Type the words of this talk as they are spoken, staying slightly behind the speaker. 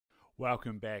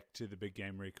Welcome back to the Big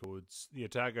Game Records. The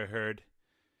Otago herd,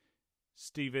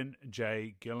 Stephen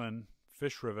J. Gillan,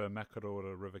 Fish River,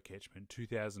 Makarora River Catchment,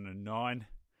 2009,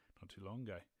 not too long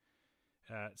ago.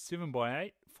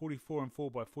 7x8, 44 and 4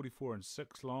 by 44 and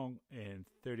 6 long, and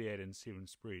 38 and 7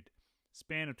 spread.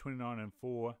 Span of 29 and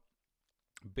 4.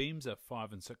 Beams are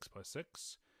 5 and 6 by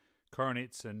 6.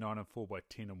 Coronets are 9 and 4 by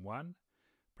 10 and 1.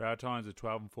 Brow tines are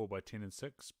 12 and 4 by 10 and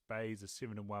 6. Bays are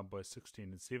 7 and 1 by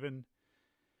 16 and 7.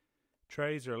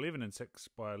 Trays are 11 and 6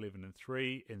 by 11 and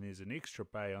 3, and there's an extra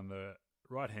bay on the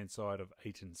right hand side of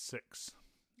 8 and 6.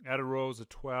 Outer rolls are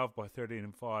 12 by 13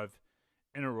 and 5.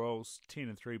 Inner rolls 10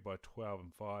 and 3 by 12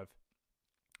 and 5.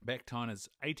 Back tine is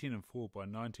 18 and 4 by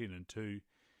 19 and 2.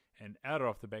 And outer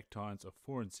off the back tines are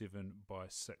 4 and 7 by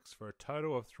 6, for a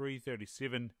total of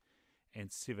 337 and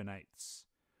 7/8.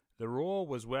 The roar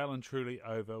was well and truly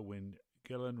over when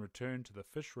Gillan returned to the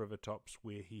Fish River tops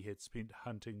where he had spent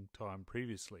hunting time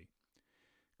previously.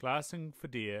 Glassing for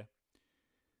deer,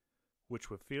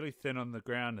 which were fairly thin on the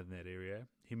ground in that area,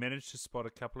 he managed to spot a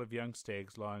couple of young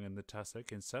stags lying in the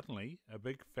tussock, and suddenly a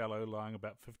big fellow lying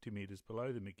about 50 metres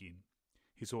below them again.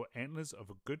 He saw antlers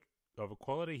of a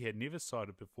quality he had never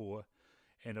sighted before,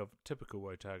 and of typical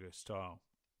Otago style.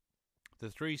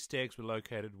 The three stags were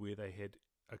located where they had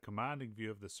a commanding view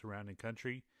of the surrounding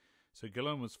country, so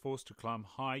Gillan was forced to climb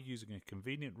high using a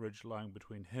convenient ridge lying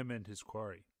between him and his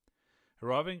quarry.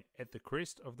 Arriving at the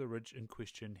crest of the ridge in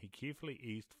question, he carefully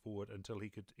eased forward until he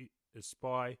could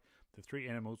espy the three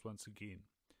animals once again,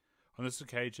 on this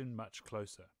occasion much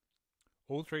closer.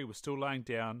 All three were still lying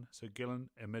down, so Gillan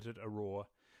emitted a roar,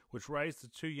 which raised the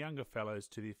two younger fellows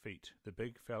to their feet. The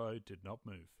big fellow did not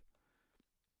move.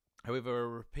 However, a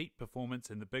repeat performance,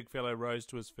 and the big fellow rose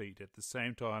to his feet, at the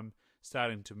same time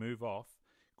starting to move off,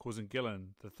 causing Gillan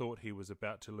the thought he was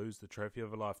about to lose the trophy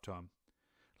of a lifetime.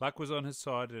 Luck was on his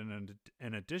side, and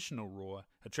an additional roar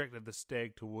attracted the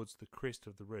stag towards the crest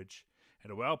of the ridge,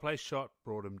 and a well-placed shot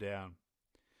brought him down.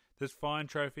 This fine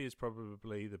trophy is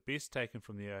probably the best taken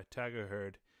from the Otago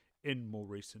herd in more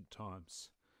recent times.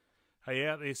 Hey,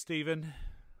 out there, Stephen.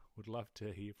 Would love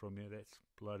to hear from you. That's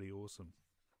bloody awesome.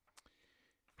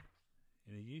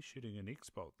 And are you shooting an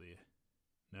X-bolt there?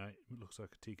 No, it looks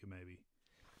like a Tika maybe.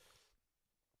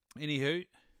 Anywho,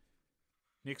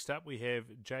 next up we have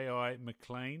J.I.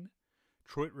 McLean,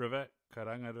 Troit River,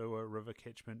 Karangaroa River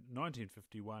Catchment,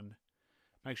 1951.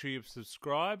 Make sure you've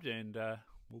subscribed, and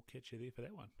we'll catch you there for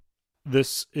that one.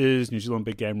 This is New Zealand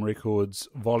Big Game Records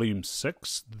Volume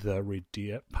 6, The Red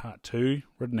Deer Part 2,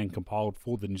 written and compiled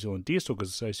for the New Zealand Deerstalkers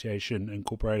Association,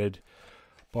 incorporated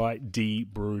by D.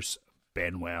 Bruce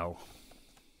Banwell.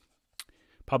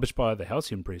 Published by the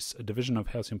Halcyon Press, a division of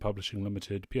Halcyon Publishing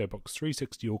Limited, PO Box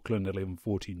 360 Auckland,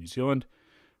 1140 New Zealand.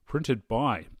 Printed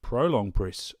by Prolong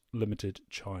Press Limited,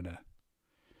 China.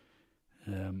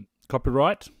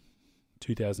 Copyright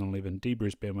 2011, D.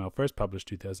 Bruce Banwell, first published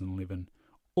 2011,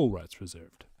 all rights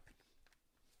reserved.